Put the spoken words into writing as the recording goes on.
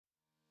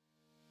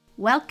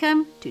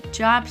Welcome to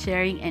Job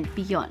Sharing and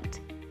Beyond,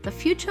 the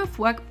Future of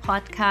Work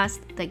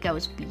podcast that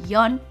goes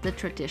beyond the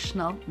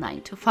traditional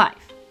 9 to 5.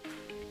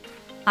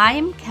 I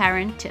am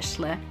Karen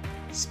Tischler,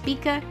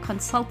 speaker,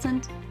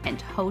 consultant,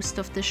 and host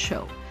of the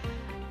show,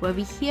 where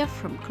we hear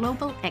from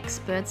global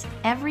experts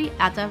every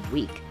other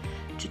week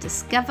to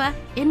discover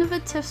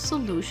innovative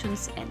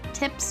solutions and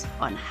tips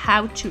on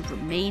how to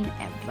remain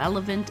a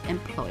relevant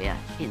employer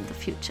in the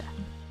future.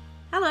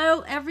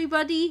 Hello,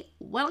 everybody.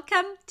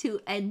 Welcome to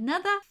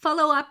another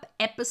follow-up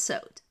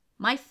episode.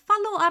 My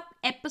follow-up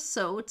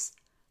episodes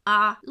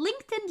are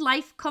LinkedIn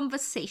Live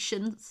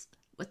conversations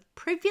with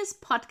previous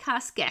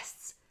podcast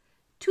guests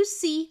to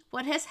see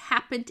what has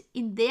happened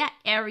in their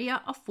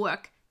area of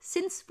work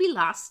since we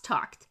last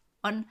talked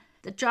on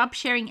the Job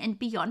Sharing and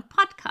Beyond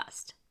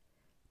podcast.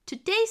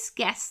 Today's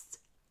guest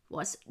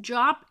was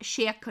Job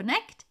Share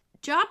Connect.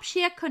 Job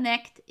Share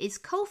Connect is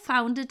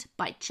co-founded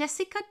by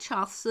Jessica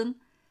Charlson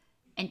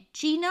and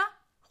Gina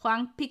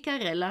Huang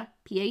Picarella,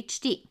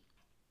 PhD.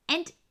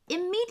 And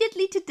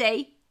immediately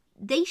today,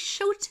 they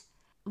showed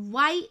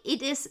why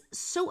it is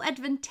so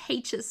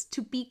advantageous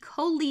to be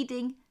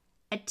co-leading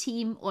a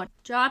team or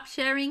job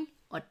sharing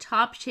or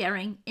top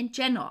sharing in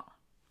general.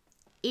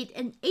 It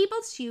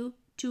enables you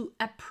to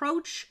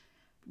approach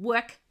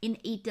work in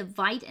a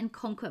divide and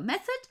conquer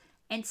method.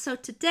 And so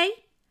today,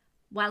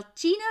 while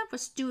Gina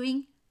was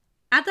doing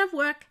other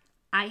work,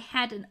 I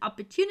had an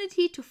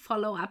opportunity to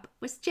follow up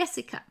with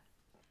Jessica.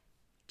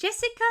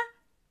 Jessica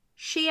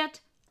shared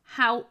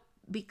how,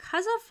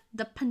 because of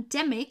the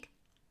pandemic,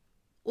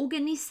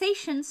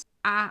 organizations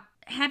are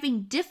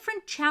having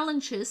different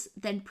challenges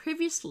than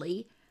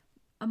previously,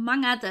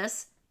 among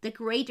others, the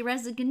Great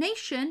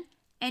Resignation,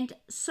 and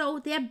so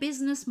their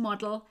business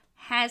model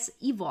has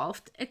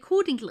evolved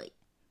accordingly.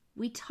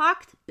 We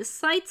talked,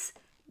 besides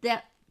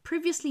the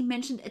previously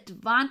mentioned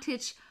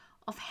advantage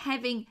of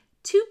having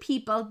two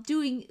people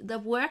doing the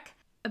work,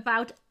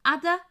 about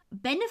other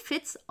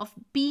benefits of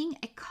being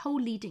a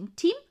co-leading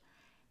team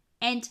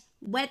and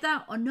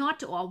whether or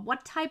not or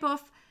what type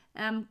of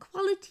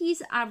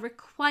qualities are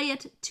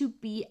required to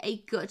be a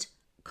good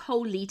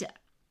co-leader.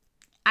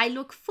 I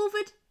look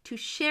forward to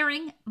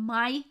sharing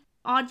my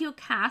audio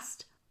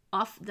cast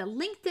of the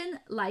LinkedIn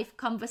Live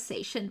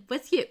conversation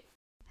with you.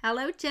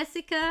 Hello,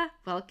 Jessica.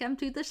 Welcome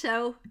to the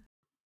show.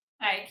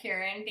 Hi,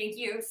 Karen. Thank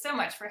you so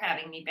much for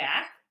having me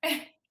back.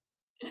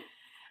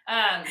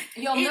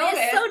 You'll notice.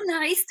 It is so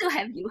nice to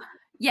have you.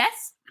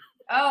 Yes?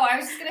 Oh, I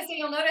was just going to say,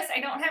 you'll notice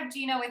I don't have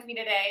Gina with me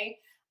today.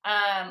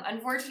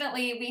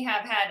 Unfortunately, we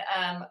have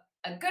had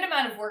a good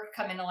amount of work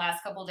come in the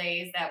last couple of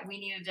days that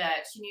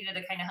she needed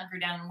to kind of hunker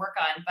down and work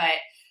on.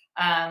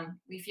 But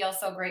we feel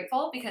so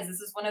grateful because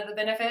this is one of the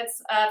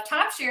benefits of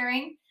top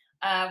sharing.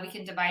 We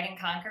can divide and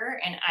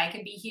conquer, and I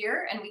can be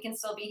here and we can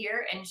still be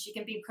here and she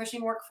can be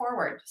pushing work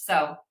forward.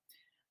 So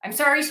I'm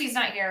sorry she's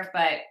not here,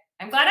 but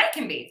I'm glad I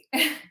can be.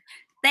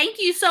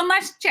 Thank you so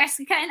much,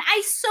 Jessica. And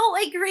I so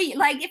agree.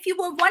 Like, if you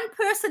were one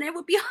person, it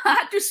would be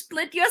hard to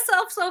split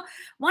yourself. So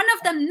one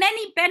of the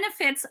many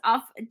benefits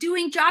of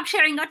doing job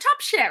sharing or top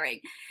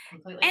sharing.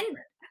 Completely and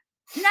different.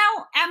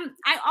 Now,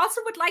 I also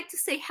would like to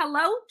say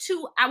hello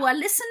to our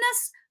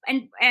listeners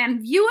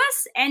and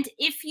viewers. And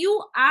if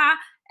you are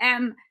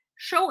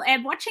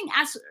watching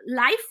us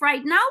live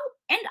right now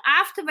and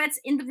afterwards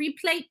in the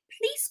replay,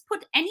 please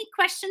put any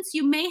questions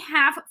you may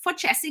have for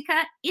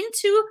Jessica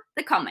into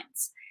the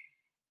comments.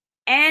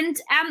 And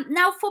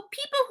now, for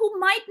people who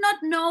might not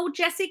know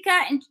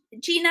Jessica and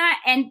Gina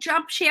and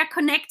Job Share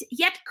Connect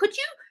yet, could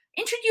you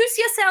introduce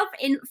yourself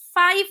in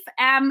 5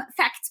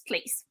 facts,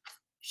 please?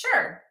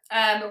 Sure.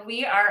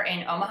 We are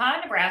in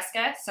Omaha,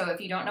 Nebraska. So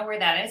if you don't know where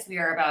that is, we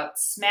are about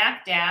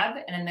smack dab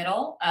in the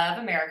middle of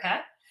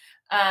America.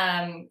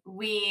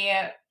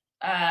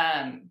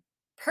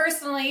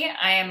 Personally,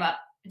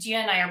 Gina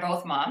and I are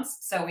both moms.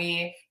 So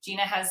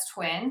Gina has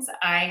twins.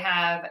 I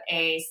have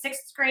a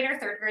 6th grader,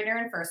 3rd grader,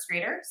 and 1st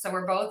grader. So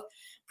we're both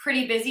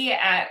pretty busy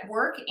at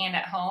work and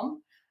at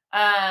home.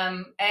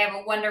 I have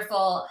a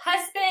wonderful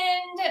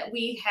husband.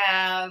 We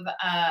have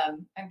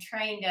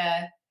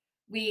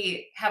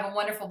a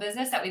wonderful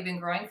business that we've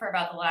been growing for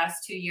about the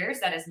last 2 years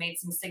that has made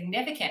some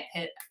significant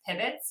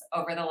pivots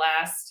over the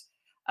last,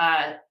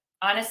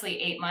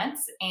 honestly, 8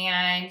 months.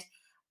 And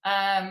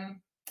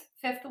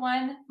 5th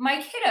one, my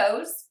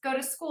kiddos go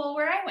to school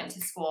where I went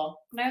to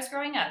school when I was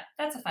growing up.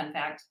 That's a fun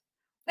fact.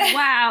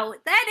 Wow,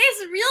 that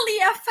is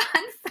really a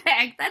fun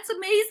fact. That's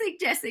amazing,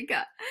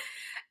 Jessica.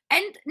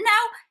 And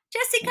now,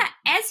 Jessica,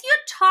 as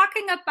you're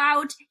talking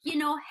about,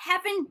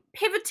 having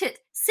pivoted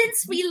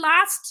since we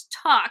last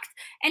talked,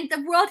 and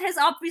the world has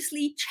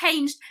obviously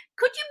changed,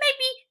 could you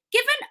maybe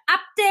give an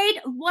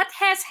update what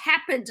has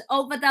happened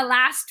over the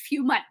last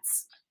few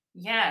months?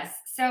 Yes.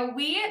 So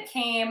we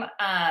came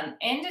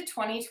into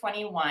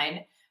 2021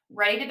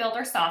 ready to build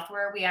our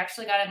software. We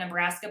actually got a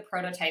Nebraska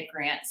prototype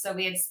grant. So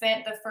we had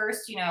spent the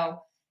first,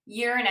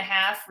 year and a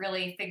half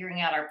really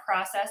figuring out our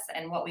process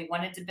and what we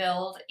wanted to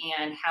build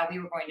and how we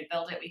were going to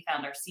build it. We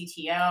found our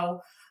CTO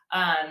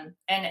and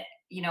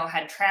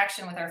had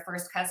traction with our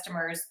first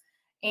customers.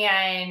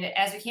 And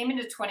as we came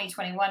into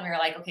 2021, we were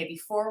like, okay,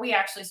 before we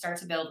actually start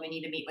to build, we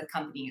need to meet with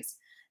companies.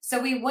 So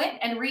we went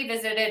and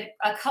revisited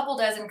a couple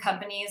dozen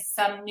companies,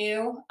 some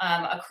new,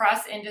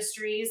 across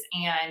industries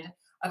and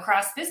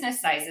across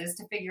business sizes,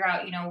 to figure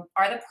out,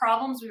 are the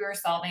problems we were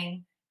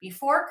solving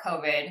before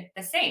COVID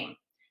the same?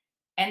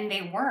 And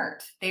they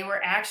weren't. They were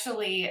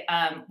actually,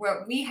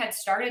 what we had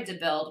started to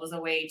build was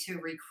a way to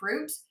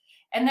recruit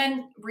and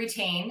then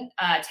retain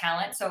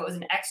talent. So it was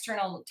an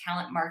external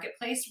talent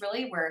marketplace,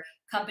 really, where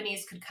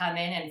companies could come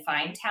in and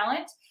find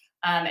talent.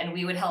 And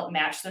we would help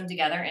match them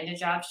together into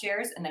job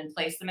shares and then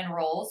place them in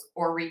roles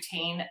or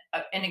retain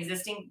an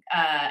existing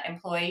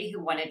employee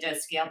who wanted to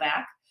scale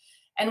back.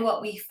 And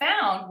what we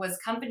found was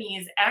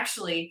companies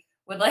actually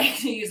would like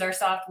to use our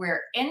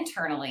software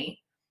internally.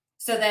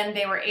 So then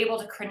they were able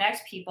to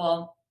connect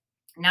people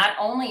not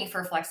only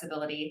for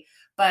flexibility,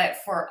 but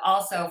for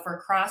also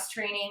for cross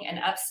training and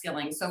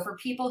upskilling. So for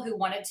people who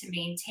wanted to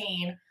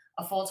maintain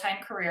a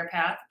full-time career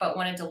path, but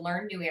wanted to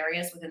learn new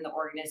areas within the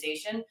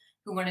organization,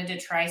 who wanted to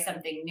try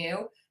something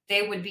new,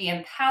 they would be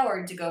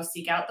empowered to go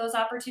seek out those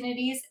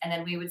opportunities. And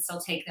then we would still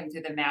take them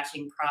through the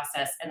matching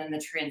process and then the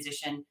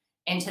transition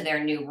into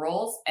their new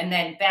roles, and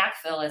then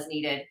backfill as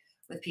needed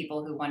with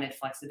people who wanted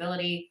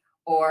flexibility,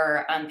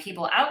 or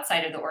people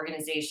outside of the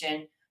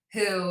organization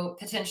who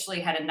potentially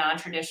had a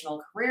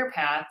non-traditional career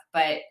path,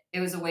 but it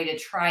was a way to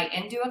try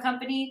into a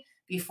company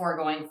before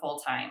going full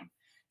time.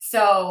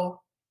 So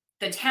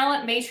the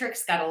talent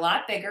matrix got a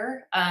lot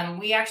bigger.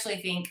 We actually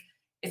think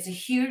it's a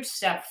huge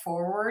step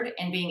forward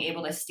in being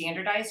able to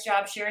standardize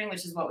job sharing,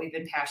 which is what we've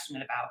been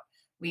passionate about.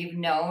 We've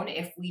known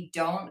if we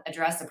don't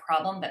address a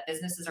problem that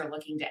businesses are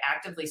looking to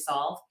actively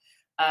solve,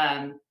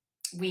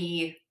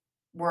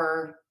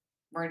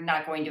 we're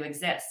not going to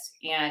exist.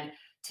 And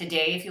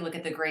today, if you look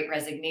at the Great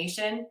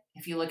Resignation,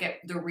 if you look at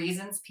the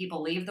reasons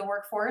people leave the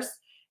workforce,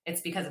 it's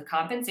because of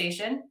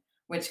compensation,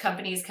 which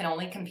companies can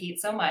only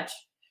compete so much.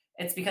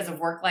 It's because of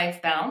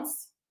work-life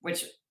balance,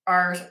 which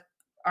our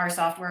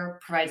software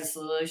provides a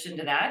solution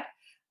to that.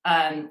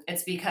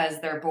 It's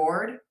because they're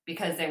bored,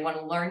 because they want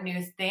to learn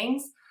new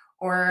things,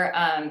 or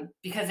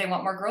because they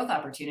want more growth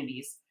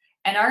opportunities.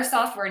 And our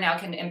software now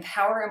can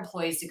empower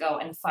employees to go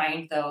and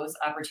find those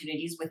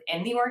opportunities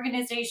within the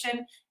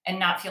organization and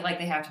not feel like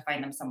they have to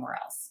find them somewhere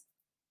else.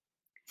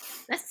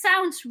 That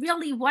sounds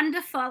really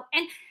wonderful.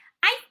 And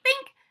I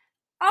think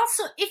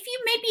also, if you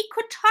maybe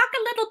could talk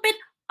a little bit,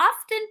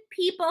 often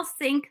people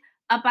think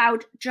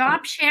about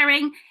job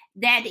sharing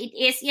that it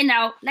is,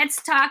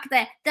 let's talk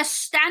the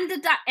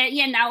standard,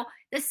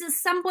 this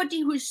is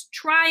somebody who's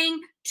trying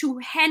to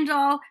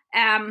handle,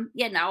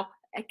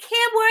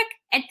 care work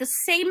at the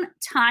same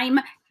time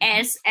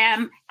as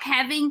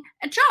having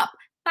a job.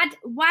 But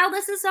while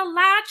this is a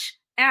large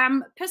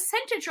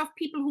percentage of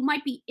people who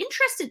might be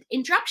interested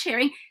in job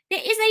sharing, there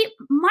is a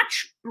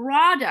much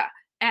broader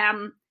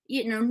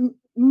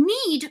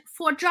need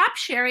for job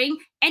sharing,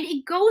 and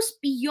it goes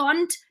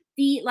beyond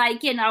the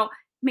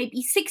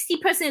maybe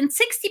 60%.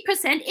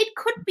 It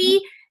could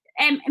be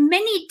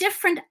many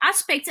different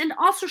aspects, and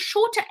also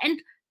shorter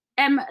and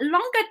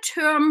longer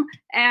term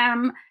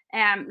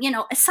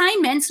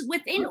assignments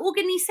within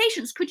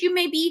organizations. Could you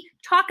maybe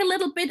talk a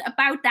little bit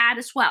about that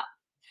as well?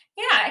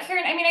 Yeah,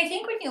 Karen, I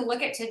think when you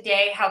look at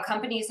today how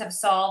companies have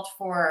solved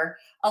for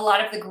a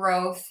lot of the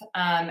growth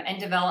and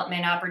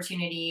development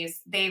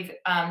opportunities, they've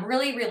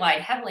really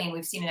relied heavily, and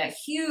we've seen a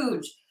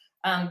huge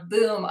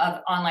boom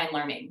of online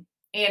learning,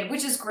 and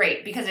which is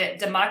great because it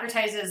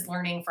democratizes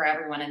learning for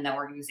everyone in the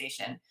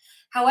organization.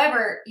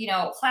 However,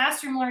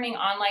 classroom learning,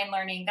 online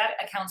learning, that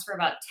accounts for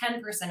about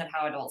 10% of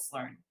how adults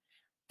learn.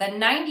 The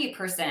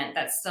 90%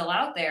 that's still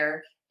out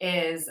there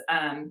is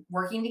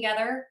working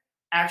together,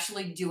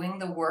 actually doing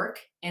the work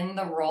in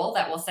the role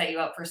that will set you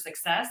up for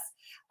success.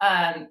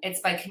 It's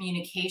by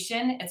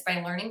communication. It's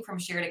by learning from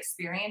shared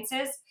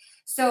experiences.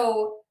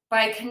 So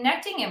by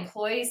connecting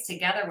employees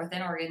together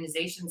within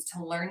organizations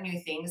to learn new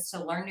things,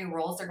 to learn new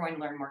roles, they're going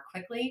to learn more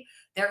quickly.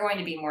 They're going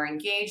to be more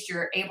engaged.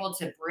 You're able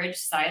to bridge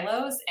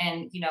silos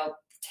and,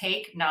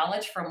 take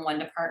knowledge from one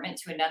department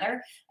to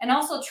another, and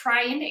also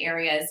try into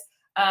areas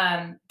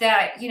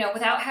that,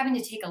 without having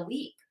to take a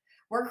leap.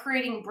 We're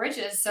creating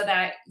bridges so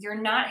that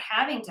you're not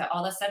having to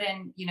all of a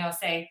sudden,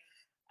 say,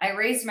 I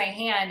raised my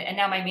hand and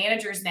now my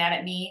manager's mad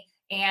at me,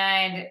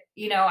 and,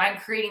 I'm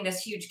creating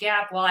this huge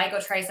gap while I go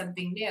try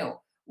something new.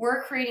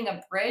 We're creating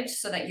a bridge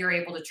so that you're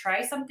able to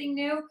try something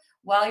new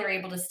while you're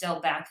able to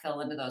still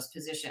backfill into those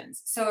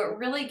positions. So it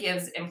really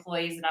gives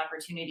employees an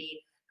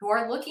opportunity who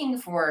are looking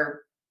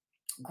for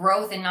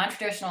growth in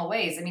non-traditional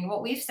ways.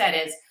 What we've said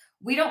is,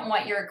 we don't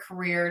want your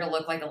career to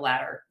look like a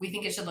ladder. We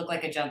think it should look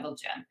like a jungle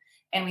gym.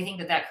 And we think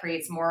that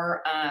creates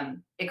more,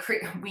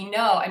 we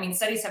know,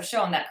 studies have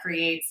shown that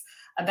creates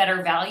a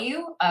better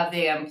value of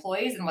the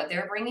employees and what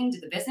they're bringing to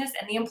the business,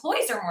 and the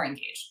employees are more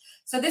engaged.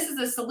 So this is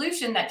a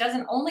solution that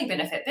doesn't only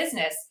benefit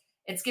business,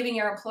 it's giving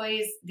your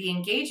employees the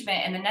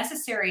engagement and the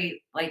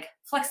necessary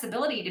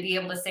flexibility to be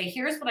able to say,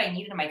 here's what I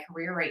need in my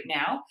career right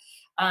now,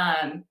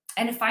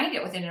 and find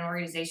it within an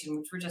organization,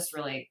 which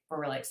we're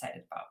really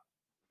excited about.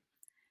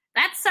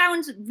 That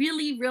sounds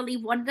really, really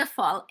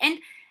wonderful. And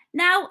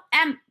now,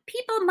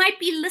 people might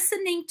be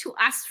listening to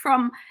us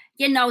from,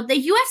 the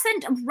US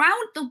and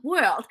around the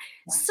world.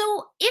 Yeah.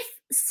 So if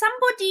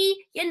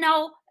somebody,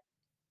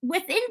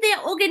 within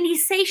their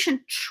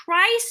organization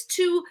tries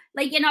to,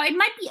 it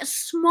might be a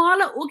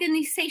smaller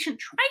organization,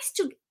 tries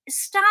to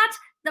start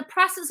the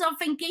process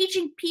of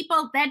engaging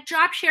people, that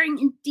job sharing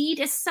indeed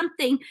is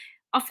something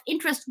of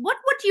interest. What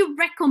would you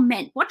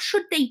recommend? What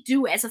should they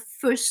do as a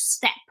first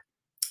step?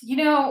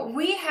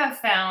 We have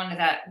found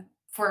that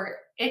for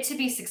it to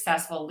be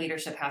successful,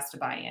 leadership has to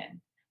buy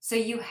in. So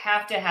you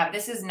have to have,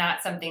 this is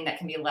not something that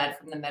can be led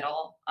from the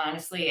middle.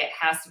 Honestly, it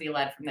has to be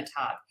led from the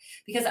top,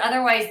 because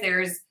otherwise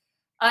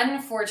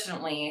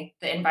unfortunately,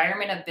 the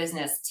environment of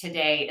business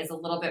today is a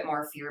little bit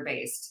more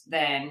fear-based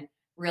than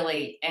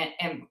really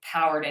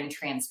empowered and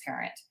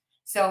transparent.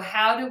 So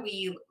how can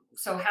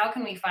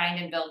we find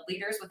and build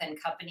leaders within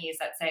companies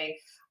that say,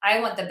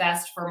 I want the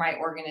best for my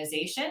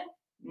organization,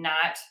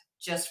 not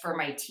just for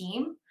my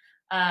team?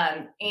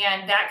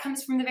 And that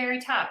comes from the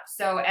very top.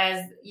 So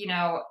as you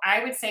know,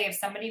 I would say if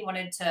somebody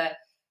wanted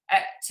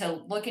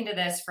to look into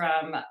this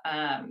from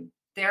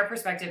their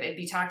perspective, it'd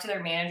be talk to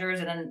their managers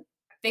and then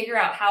figure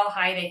out how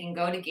high they can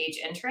go to gauge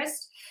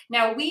interest.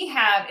 Now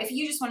if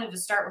you just wanted to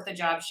start with a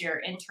job share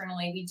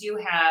internally, we do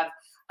have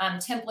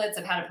templates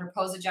of how to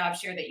propose a job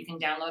share that you can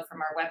download from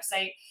our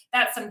website.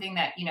 That's something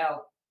that,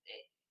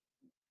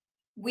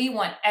 we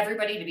want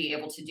everybody to be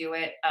able to do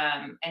it,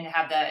 and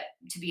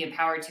to be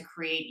empowered to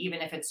create,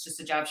 even if it's just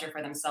a job share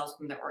for themselves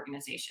from their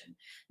organization.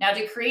 Now,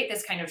 to create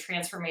this kind of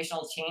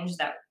transformational change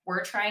that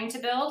we're trying to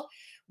build,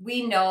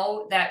 we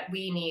know that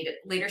we need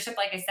leadership,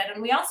 like I said,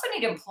 and we also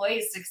need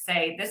employees to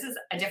say, this is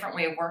a different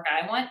way of work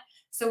I want.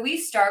 So we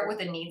start with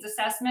a needs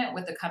assessment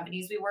with the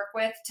companies we work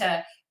with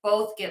to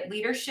both get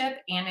leadership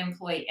and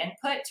employee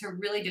input to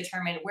really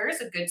determine where's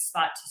a good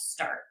spot to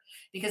start.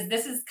 Because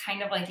this is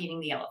kind of like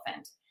eating the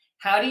elephant.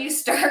 How do you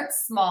start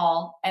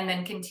small and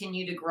then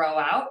continue to grow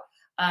out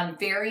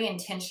very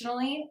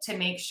intentionally to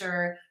make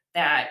sure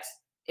that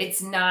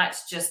it's not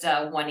just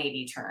a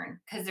 180 turn?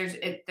 Because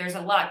there's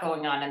a lot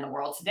going on in the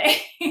world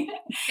today. Yes.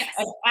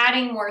 And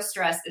adding more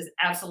stress is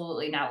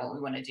absolutely not what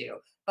we want to do.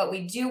 But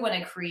we do want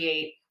to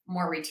create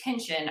more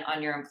retention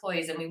on your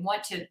employees, and we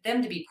want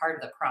them to be part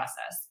of the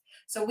process.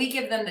 So we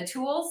give them the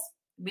tools,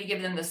 we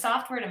give them the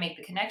software to make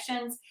the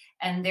connections,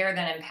 and they're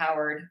then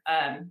empowered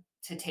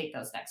to take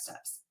those next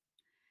steps.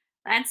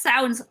 That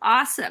sounds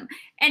awesome.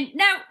 And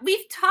now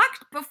we've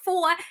talked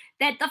before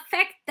that the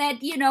fact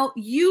that,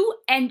 you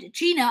and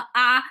Gina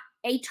are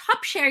a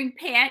top sharing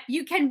pair,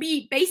 you can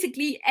be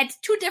basically at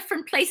two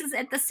different places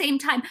at the same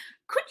time.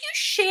 Could you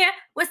share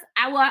with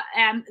our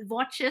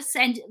watchers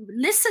and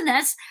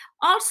listeners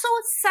also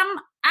some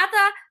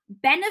other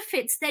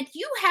benefits that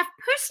you have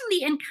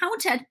personally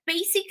encountered,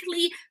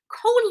 basically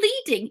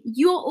co-leading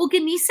your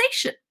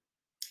organization?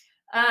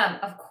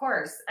 Of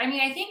course. I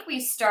mean, I think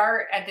we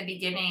start at the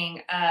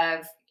beginning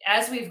of,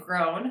 as we've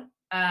grown,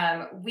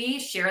 we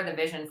share the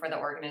vision for the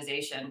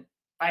organization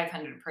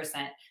 500%.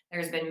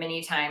 There's been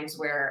many times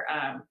where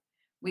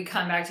we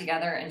come back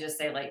together and just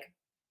say, like,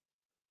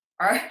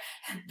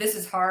 this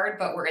is hard,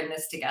 but we're in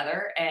this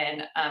together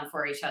and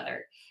for each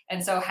other.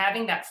 And so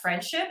having that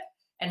friendship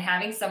and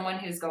having someone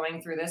who's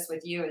going through this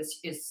with you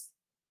is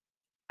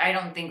I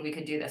don't think we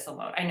could do this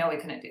alone. I know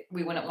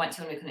we wouldn't want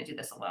to, and we couldn't do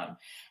this alone.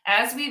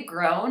 As we've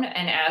grown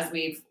and as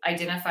we've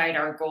identified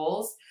our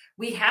goals,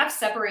 we have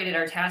separated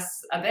our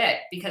tasks a bit,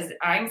 because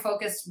I'm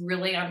focused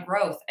really on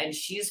growth and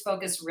she's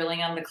focused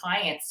really on the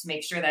clients to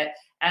make sure that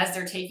as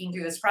they're taking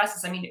through this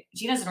process, I mean,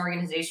 Gina's an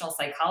organizational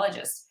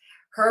psychologist.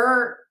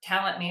 Her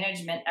talent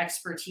management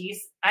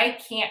expertise, I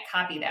can't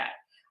copy that.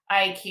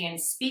 I can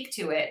speak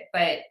to it,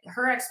 but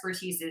her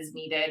expertise is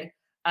needed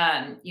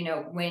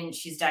when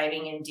she's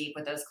diving in deep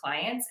with those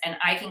clients, and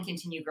I can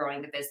continue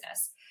growing the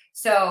business.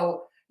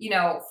 So,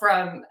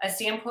 from a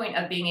standpoint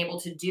of being able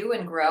to do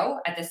and grow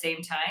at the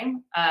same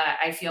time,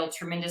 I feel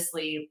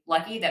tremendously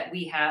lucky that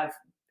we have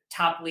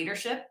top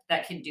leadership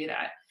that can do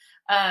that.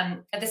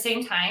 At the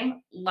same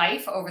time,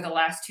 life over the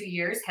last 2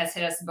 years has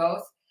hit us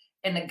both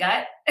in the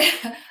gut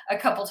a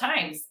couple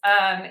times.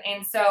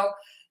 And so,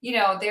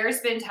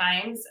 there's been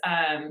times,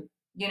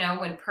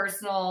 when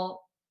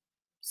personal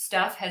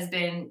stuff has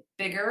been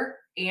bigger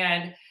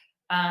and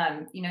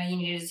you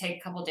needed to take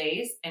a couple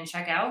days and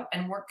check out,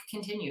 and work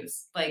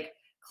continues. Like,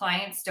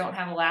 clients don't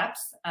have a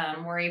lapse.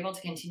 We're able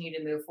to continue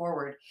to move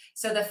forward.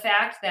 So the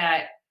fact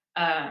that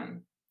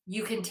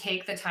you can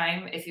take the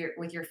time, if you're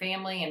with your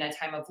family in a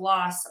time of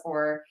loss,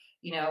 or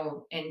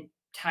in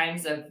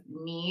times of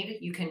need,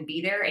 you can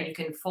be there and you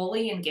can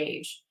fully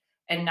engage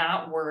and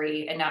not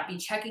worry and not be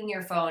checking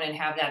your phone and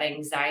have that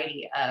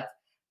anxiety of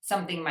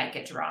something might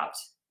get dropped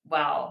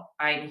while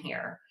I'm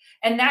here.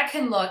 And that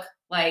can look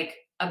like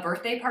a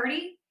birthday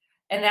party,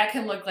 and that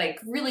can look like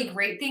really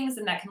great things,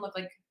 and that can look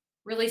like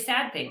really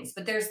sad things.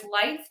 But there's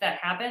life that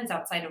happens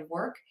outside of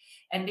work,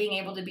 and being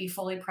able to be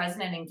fully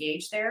present and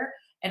engaged there,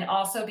 and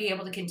also be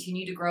able to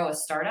continue to grow a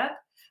startup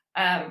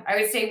I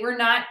would say we're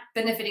not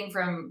benefiting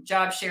from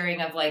job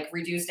sharing of like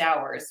reduced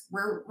hours.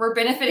 We're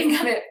benefiting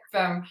of it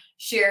from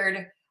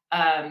shared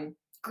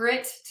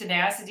grit,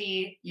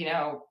 tenacity,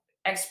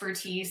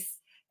 expertise,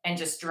 and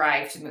just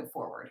drive to move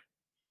forward.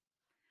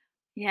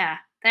 Yeah,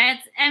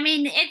 it's,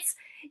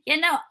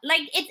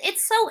 like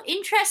it's so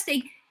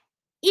interesting.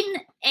 In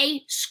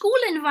a school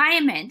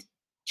environment,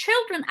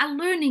 children are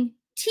learning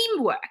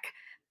teamwork,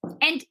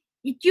 and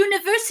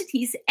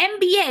universities,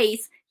 MBAs,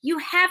 you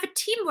have a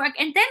teamwork.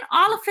 And then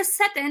all of a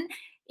sudden,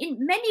 in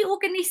many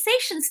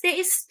organizations, there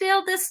is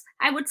still this,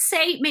 I would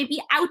say,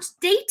 maybe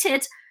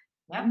outdated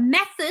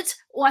method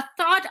or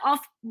thought of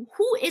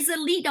who is a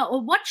leader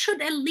or what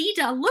should a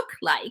leader look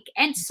like.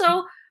 And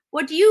so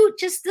what you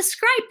just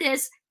described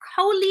is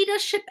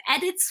co-leadership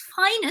at its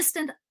finest,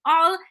 and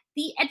all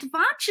the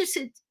advantages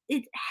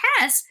it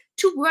has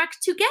to work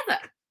together.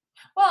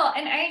 Well,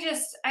 and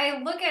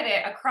I look at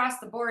it across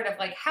the board of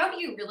like, how do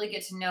you really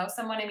get to know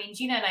someone? I mean,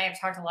 Gina and I have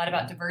talked a lot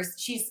about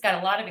diversity. She's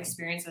got a lot of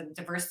experience with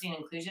diversity and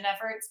inclusion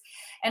efforts.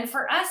 And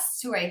for us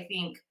to, I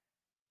think,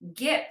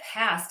 get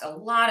past a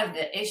lot of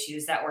the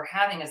issues that we're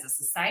having as a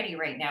society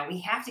right now,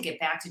 we have to get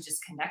back to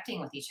just connecting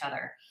with each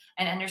other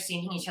and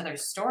understanding each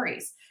other's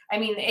stories. I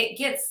mean, it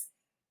gets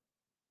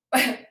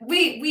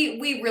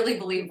we really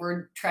believe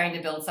we're trying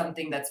to build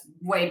something that's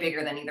way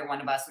bigger than either one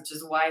of us, which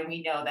is why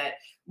we know that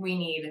we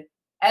need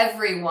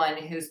everyone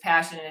who's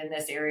passionate in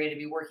this area to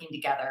be working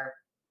together,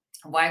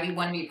 why we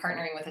want to be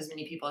partnering with as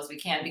many people as we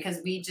can, because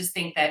we just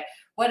think that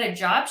what a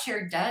job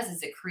share does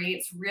is it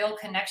creates real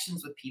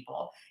connections with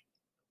people.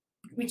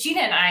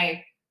 Gina and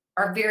I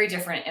are very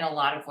different in a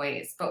lot of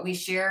ways, but we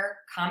share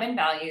common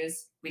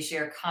values. We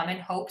share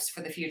common hopes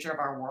for the future of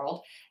our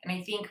world. And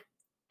I think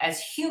as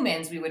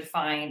humans, we would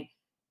find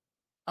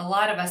a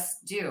lot of us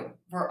do.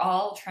 We're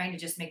all trying to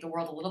just make the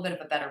world a little bit of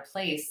a better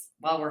place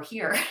while we're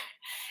here.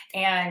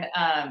 And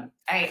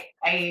I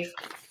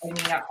mean,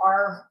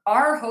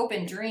 our hope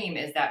and dream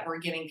is that we're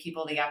giving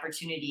people the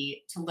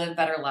opportunity to live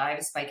better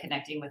lives by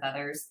connecting with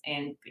others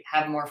and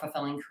have more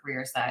fulfilling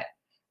careers that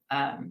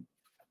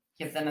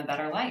give them a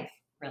better life,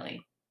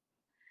 really.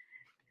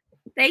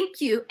 Thank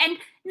you. And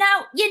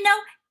now,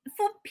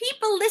 for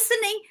people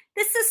listening,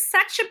 this is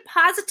such a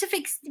positive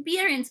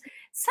experience.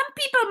 Some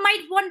people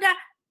might wonder,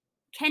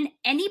 can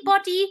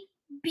anybody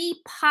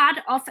be part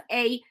of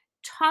a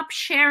top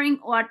sharing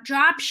or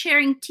job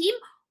sharing team?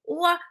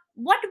 Or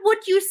what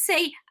would you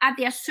say, are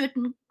there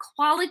certain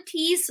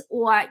qualities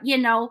or,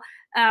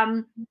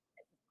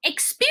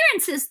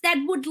 experiences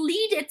that would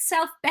lead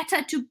itself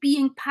better to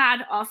being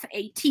part of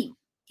a team?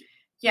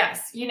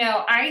 Yes.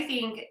 I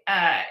think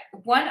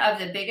one of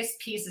the biggest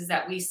pieces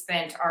that we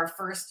spent our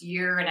first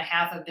year and a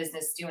half of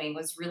business doing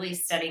was really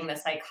studying the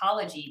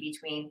psychology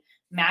between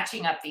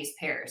matching up these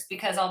pairs.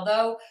 Because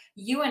although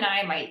you and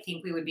I might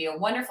think we would be a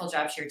wonderful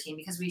job share team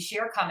because we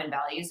share common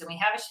values and we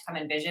have a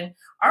common vision,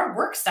 our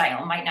work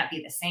style might not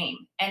be the same.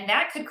 And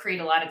that could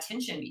create a lot of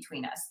tension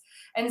between us.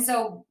 And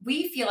so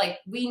we feel like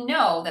we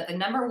know that the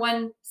number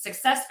one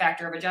success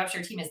factor of a job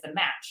share team is the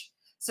match.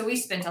 So we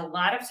spent a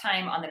lot of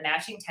time on the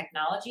matching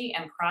technology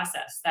and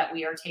process that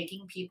we are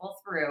taking people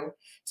through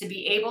to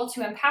be able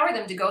to empower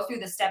them to go through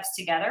the steps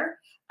together.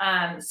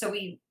 So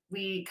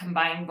we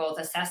combine both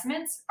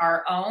assessments,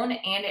 our own,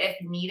 and if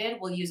needed,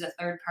 we'll use a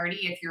third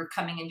party if you're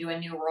coming into a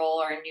new role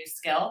or a new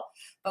skill.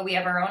 But we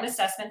have our own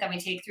assessment that we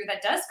take through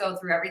that does go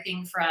through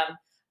everything from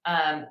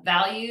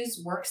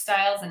values, work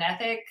styles, and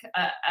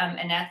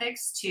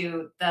ethics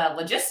to the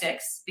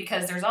logistics,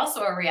 because there's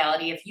also a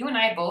reality. If you and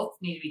I both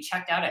need to be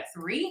checked out at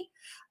 3,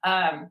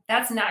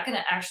 that's not going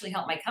to actually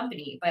help my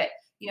company. But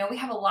we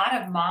have a lot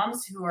of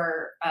moms who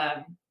are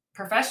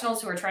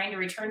professionals who are trying to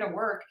return to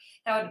work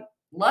that would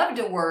love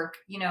to work,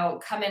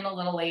 come in a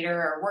little later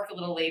or work a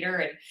little later.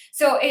 And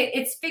so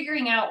it's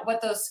figuring out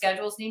what those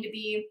schedules need to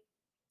be.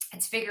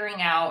 It's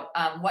figuring out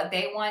what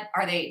they want.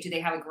 Do they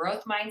have a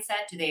growth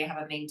mindset? Do they have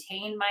a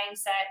maintain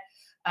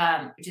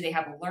mindset? Do they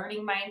have a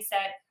learning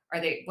mindset?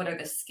 What are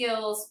the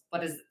skills?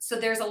 So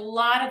there's a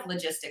lot of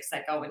logistics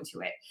that go into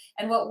it.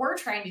 And what we're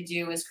trying to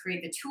do is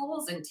create the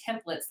tools and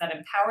templates that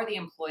empower the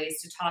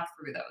employees to talk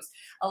through those.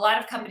 A lot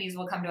of companies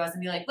will come to us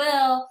and be like,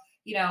 well,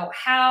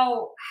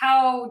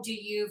 how do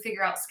you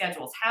figure out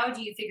schedules? How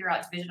do you figure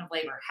out division of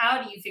labor?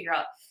 How do you figure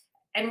out?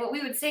 And what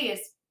we would say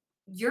is,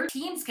 your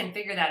teams can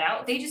figure that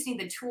out. They just need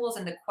the tools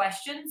and the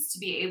questions to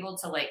be able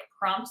to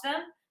prompt them.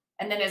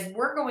 And then as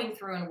we're going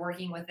through and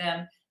working with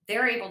them,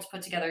 they're able to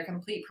put together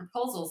complete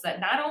proposals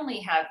that not only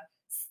have,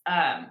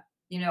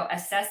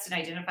 assessed and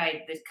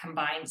identified the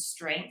combined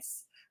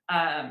strengths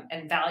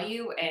and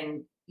value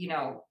and,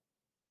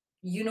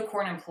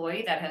 unicorn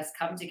employee that has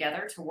come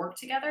together to work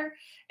together.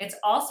 It's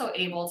also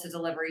able to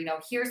deliver,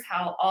 here's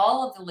how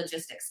all of the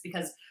logistics,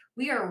 because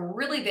we are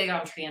really big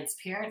on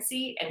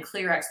transparency and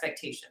clear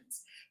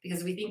expectations.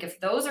 Because we think if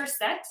those are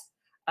set,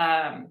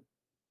 and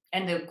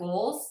the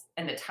goals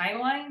and the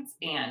timelines,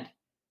 and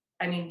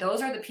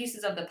those are the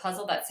pieces of the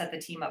puzzle that set the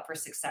team up for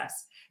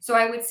success. So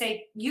I would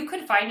say you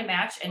could find a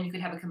match and you could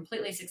have a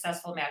completely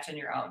successful match on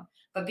your own.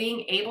 but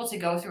being able to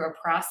go through a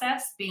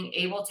process, being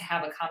able to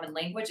have a common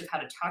language of how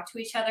to talk to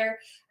each other.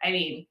 I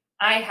mean,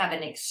 I have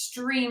an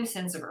extreme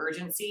sense of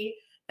urgency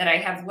that I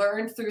have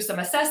learned through some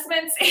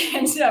assessments.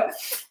 And so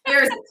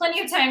there's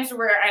plenty of times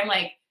where I'm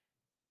like,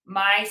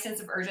 my sense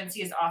of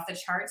urgency is off the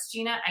charts.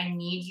 Gina, I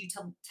need you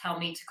to tell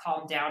me to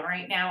calm down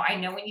right now. I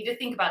know we need to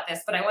think about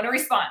this, but I want to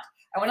respond.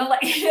 I want to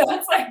let you know,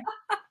 it's like,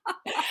 I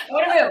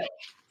want to move.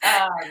 So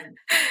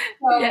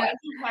I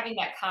think having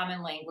that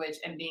common language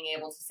and being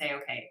able to say,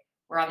 okay,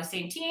 we're on the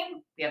same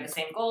team, we have the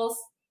same goals,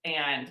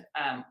 and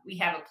we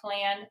have a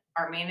plan.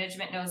 Our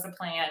management knows the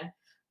plan,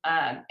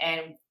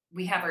 and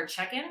we have our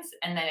check-ins.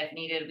 And then if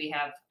needed, we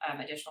have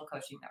additional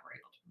coaching that we're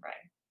able to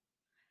provide.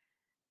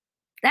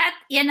 That,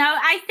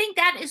 I think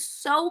that is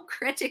so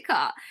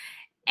critical.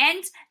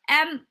 And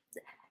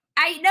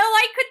I know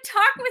I could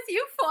talk with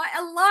you for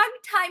a long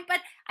time,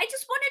 but I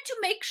just wanted to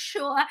make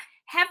sure,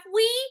 have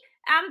we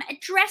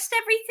addressed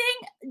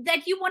everything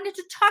that you wanted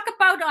to talk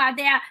about? Or are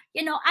there,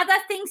 other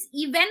things,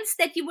 events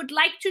that you would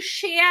like to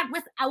share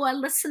with our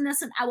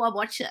listeners and our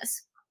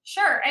watchers?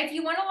 Sure. If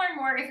you want to learn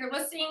more, if you're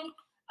listening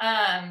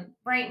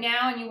right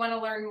now and you want to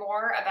learn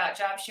more about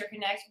JobShare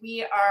Connect,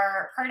 we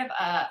are part of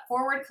a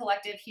Forward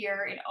Collective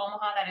here in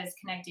Omaha that is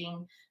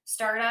connecting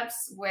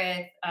startups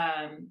with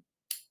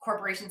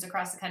corporations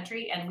across the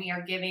country. And we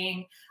are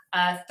giving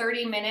a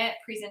 30-minute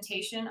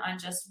presentation on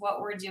just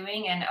what we're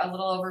doing and a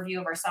little overview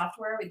of our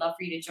software. We'd love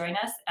for you to join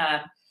us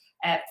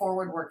at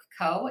Forward Work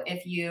Co.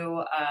 if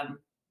you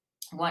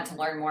want to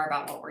learn more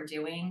about what we're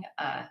doing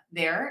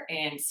there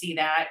and see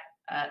that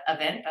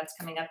event that's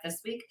coming up this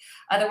week.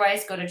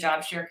 Otherwise, go to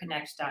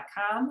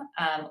jobshareconnect.com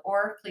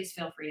or please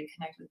feel free to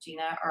connect with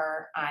Gina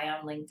or I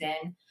on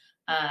LinkedIn.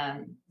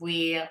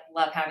 We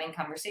love having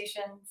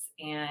conversations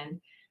and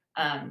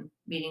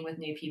meeting with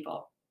new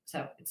people.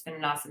 So it's been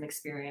an awesome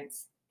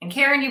experience. And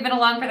Karen, you've been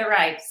along for the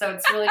ride. So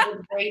it's really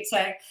been great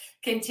to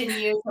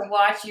continue to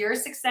watch your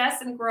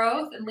success and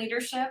growth and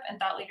leadership and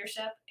thought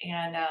leadership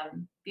and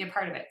be a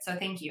part of it. So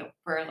thank you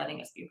for letting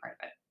us be a part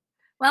of it.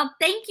 Well,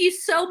 thank you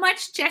so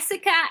much,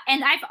 Jessica.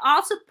 And I've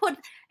also put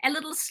a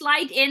little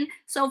slide in.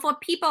 So for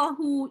people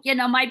who,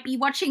 might be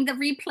watching the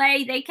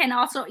replay, they can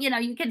also,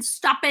 you can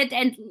stop it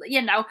and,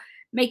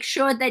 make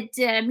sure that,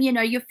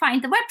 you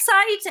find the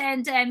website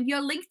and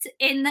your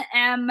LinkedIn,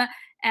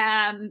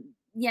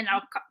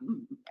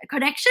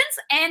 connections.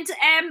 And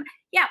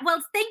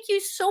well, thank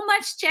you so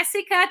much,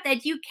 Jessica,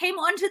 that you came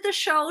onto the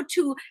show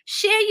to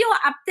share your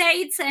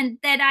updates and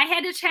that I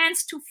had a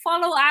chance to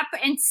follow up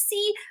and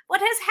see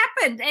what has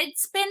happened.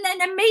 It's been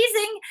an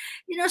amazing,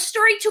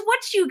 story to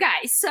watch you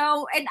guys.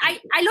 So, and I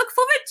look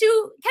forward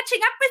to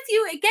catching up with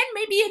you again,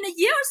 maybe in a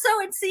year or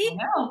so and see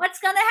what's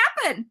going to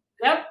happen.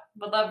 Yep.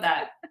 Would love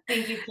that.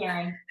 Thank you,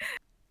 Karen.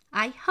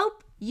 I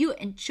hope you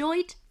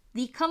enjoyed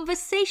the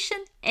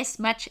conversation as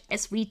much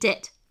as we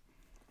did.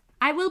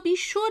 I will be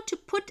sure to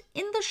put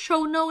in the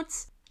show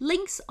notes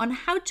links on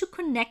how to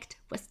connect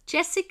with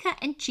Jessica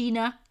and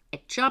Gina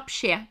at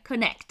JobShare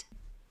Connect.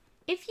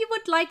 If you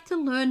would like to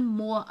learn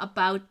more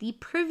about the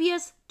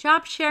previous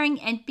Job Sharing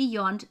and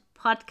Beyond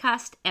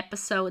podcast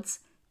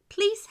episodes,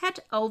 please head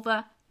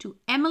over to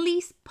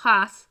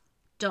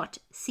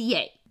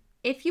emilyspath.ca.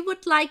 If you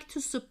would like to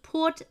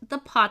support the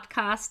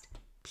podcast,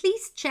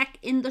 please check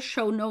in the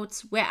show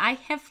notes where I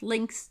have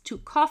links to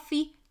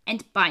coffee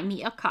and buy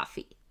me a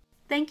coffee.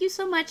 Thank you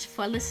so much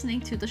for listening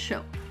to the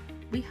show.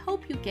 We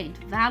hope you gained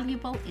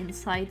valuable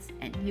insights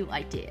and new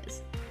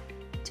ideas.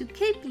 To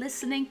keep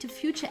listening to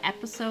future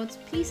episodes,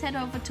 please head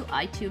over to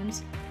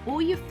iTunes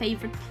or your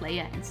favorite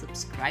player and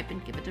subscribe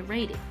and give it a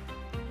rating.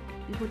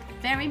 We would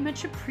very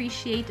much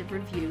appreciate a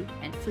review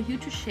and for you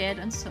to share it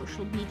on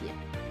social media,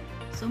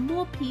 so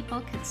more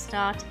people can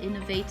start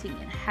innovating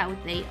in how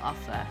they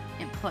offer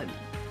employment.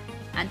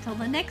 Until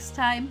the next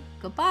time,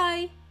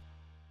 goodbye!